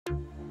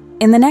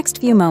In the next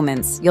few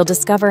moments, you'll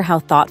discover how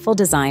thoughtful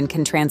design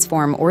can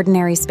transform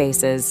ordinary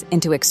spaces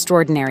into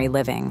extraordinary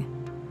living.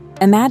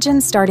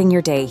 Imagine starting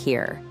your day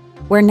here,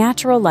 where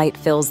natural light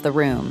fills the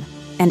room,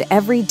 and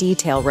every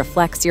detail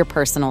reflects your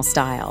personal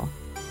style.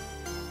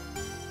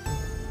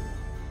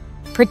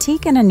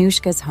 Pratik and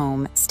Anushka's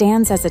home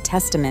stands as a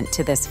testament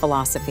to this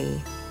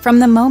philosophy. From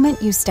the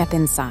moment you step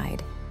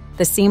inside,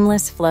 the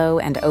seamless flow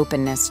and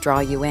openness draw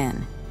you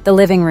in. The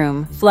living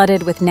room,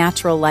 flooded with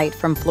natural light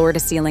from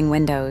floor-to-ceiling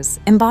windows,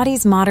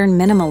 embodies modern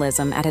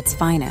minimalism at its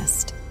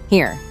finest.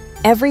 Here,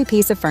 every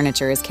piece of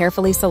furniture is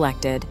carefully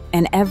selected,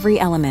 and every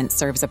element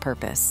serves a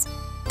purpose.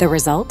 The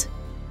result?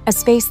 A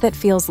space that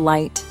feels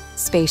light,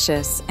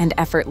 spacious, and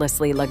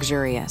effortlessly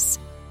luxurious.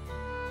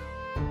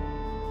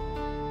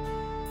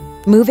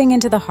 Moving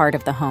into the heart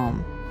of the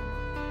home,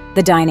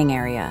 the dining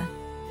area,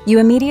 you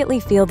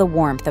immediately feel the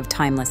warmth of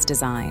timeless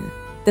design.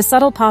 The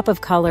subtle pop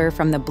of color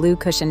from the blue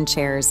cushioned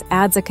chairs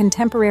adds a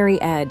contemporary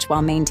edge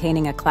while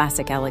maintaining a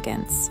classic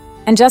elegance.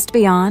 And just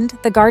beyond,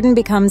 the garden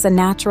becomes a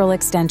natural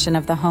extension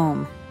of the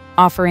home,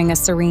 offering a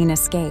serene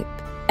escape.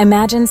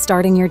 Imagine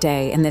starting your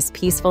day in this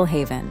peaceful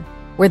haven,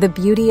 where the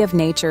beauty of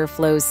nature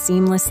flows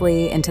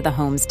seamlessly into the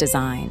home's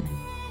design.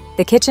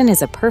 The kitchen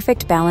is a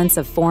perfect balance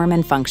of form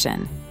and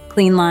function.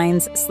 Clean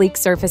lines, sleek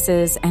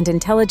surfaces, and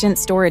intelligent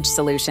storage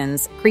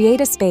solutions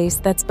create a space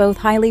that's both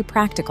highly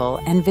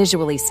practical and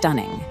visually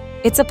stunning.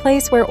 It's a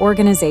place where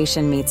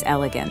organization meets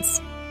elegance,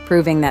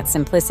 proving that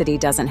simplicity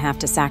doesn't have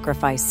to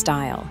sacrifice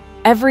style.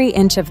 Every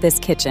inch of this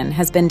kitchen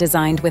has been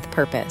designed with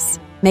purpose,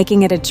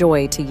 making it a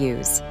joy to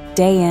use,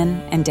 day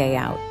in and day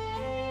out.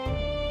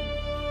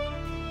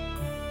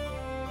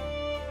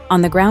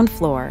 On the ground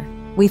floor,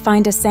 we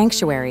find a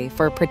sanctuary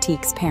for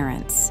Pratik's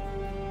parents,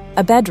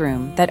 a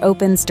bedroom that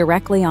opens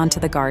directly onto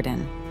the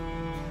garden.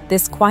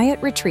 This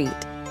quiet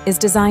retreat is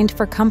designed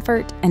for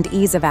comfort and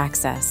ease of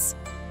access,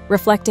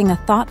 reflecting a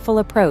thoughtful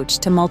approach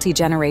to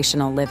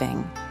multi-generational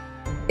living.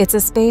 It's a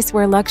space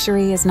where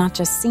luxury is not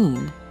just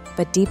seen,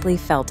 but deeply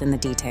felt in the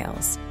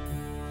details.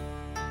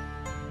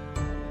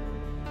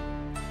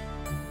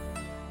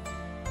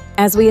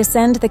 As we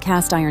ascend the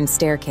cast-iron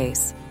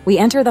staircase, we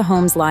enter the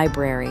home's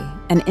library,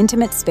 an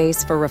intimate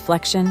space for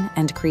reflection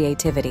and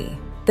creativity.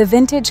 The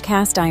vintage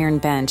cast-iron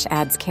bench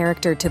adds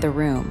character to the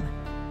room,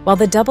 while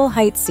the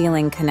double-height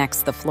ceiling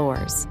connects the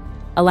floors,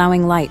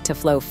 allowing light to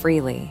flow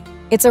freely.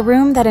 It's a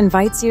room that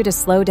invites you to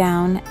slow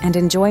down and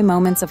enjoy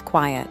moments of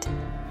quiet,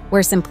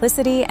 where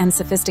simplicity and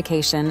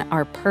sophistication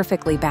are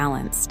perfectly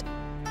balanced.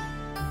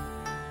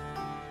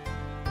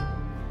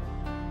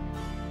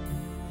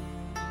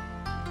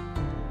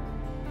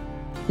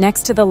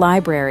 Next to the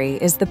library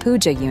is the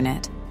puja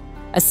unit,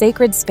 a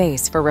sacred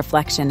space for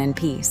reflection and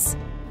peace.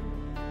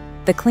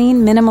 The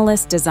clean,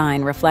 minimalist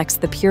design reflects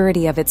the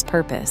purity of its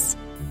purpose,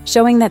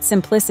 showing that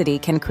simplicity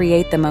can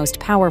create the most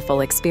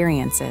powerful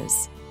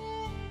experiences.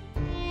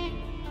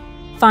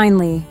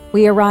 Finally,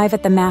 we arrive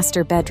at the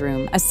master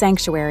bedroom, a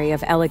sanctuary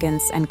of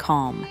elegance and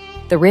calm.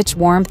 The rich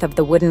warmth of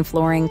the wooden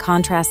flooring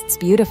contrasts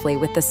beautifully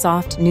with the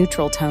soft,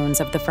 neutral tones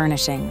of the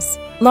furnishings.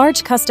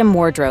 Large custom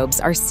wardrobes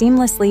are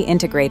seamlessly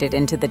integrated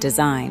into the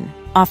design,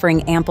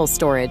 offering ample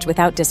storage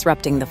without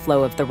disrupting the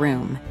flow of the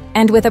room.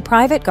 And with a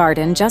private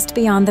garden just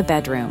beyond the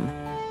bedroom,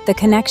 the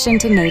connection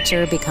to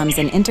nature becomes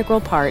an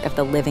integral part of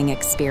the living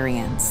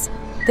experience.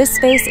 This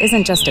space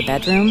isn't just a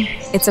bedroom,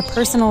 it's a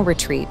personal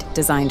retreat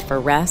designed for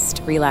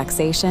rest,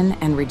 relaxation,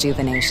 and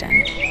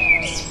rejuvenation.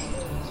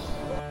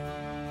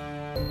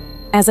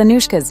 As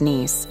Anushka's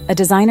niece, a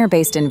designer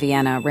based in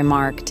Vienna,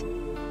 remarked,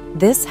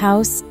 "This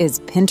house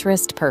is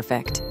Pinterest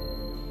perfect."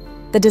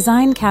 The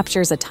design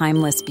captures a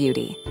timeless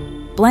beauty,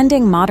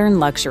 blending modern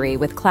luxury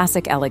with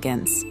classic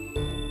elegance.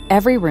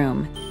 Every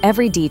room,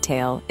 every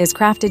detail is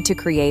crafted to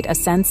create a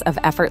sense of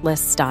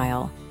effortless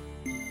style.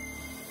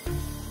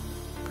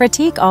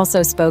 Pratik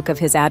also spoke of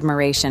his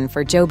admiration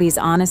for Joby's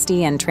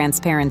honesty and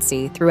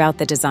transparency throughout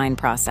the design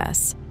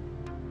process.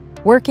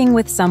 Working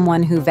with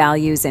someone who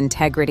values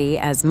integrity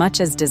as much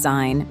as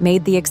design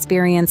made the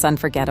experience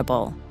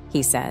unforgettable,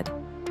 he said.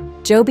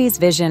 Joby's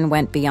vision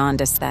went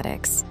beyond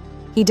aesthetics.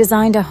 He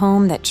designed a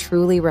home that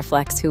truly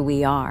reflects who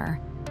we are.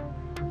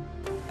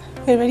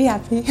 We're very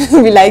happy.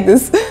 We like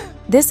this.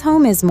 This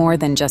home is more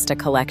than just a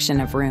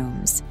collection of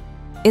rooms.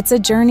 It's a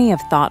journey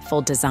of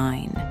thoughtful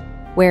design,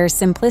 where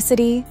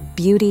simplicity,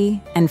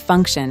 beauty, and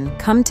function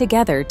come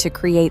together to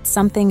create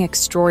something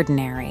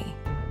extraordinary.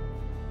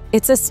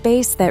 It's a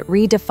space that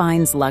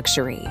redefines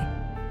luxury,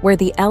 where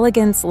the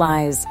elegance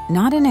lies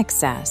not in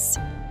excess,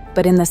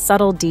 but in the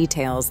subtle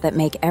details that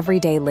make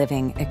everyday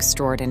living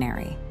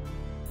extraordinary.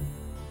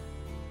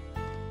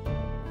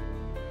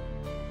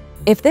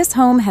 If this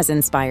home has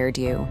inspired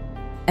you,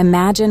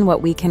 imagine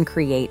what we can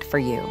create for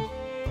you.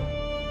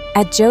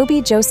 At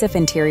Joby Joseph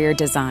Interior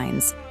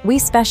Designs, we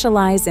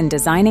specialize in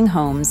designing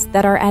homes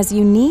that are as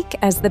unique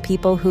as the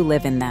people who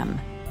live in them.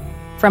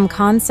 From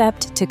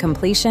concept to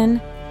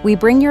completion, we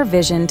bring your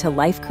vision to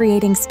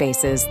life-creating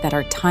spaces that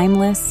are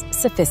timeless,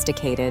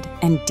 sophisticated,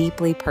 and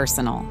deeply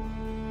personal.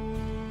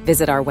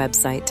 Visit our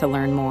website to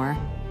learn more,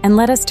 and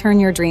let us turn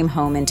your dream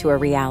home into a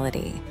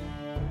reality.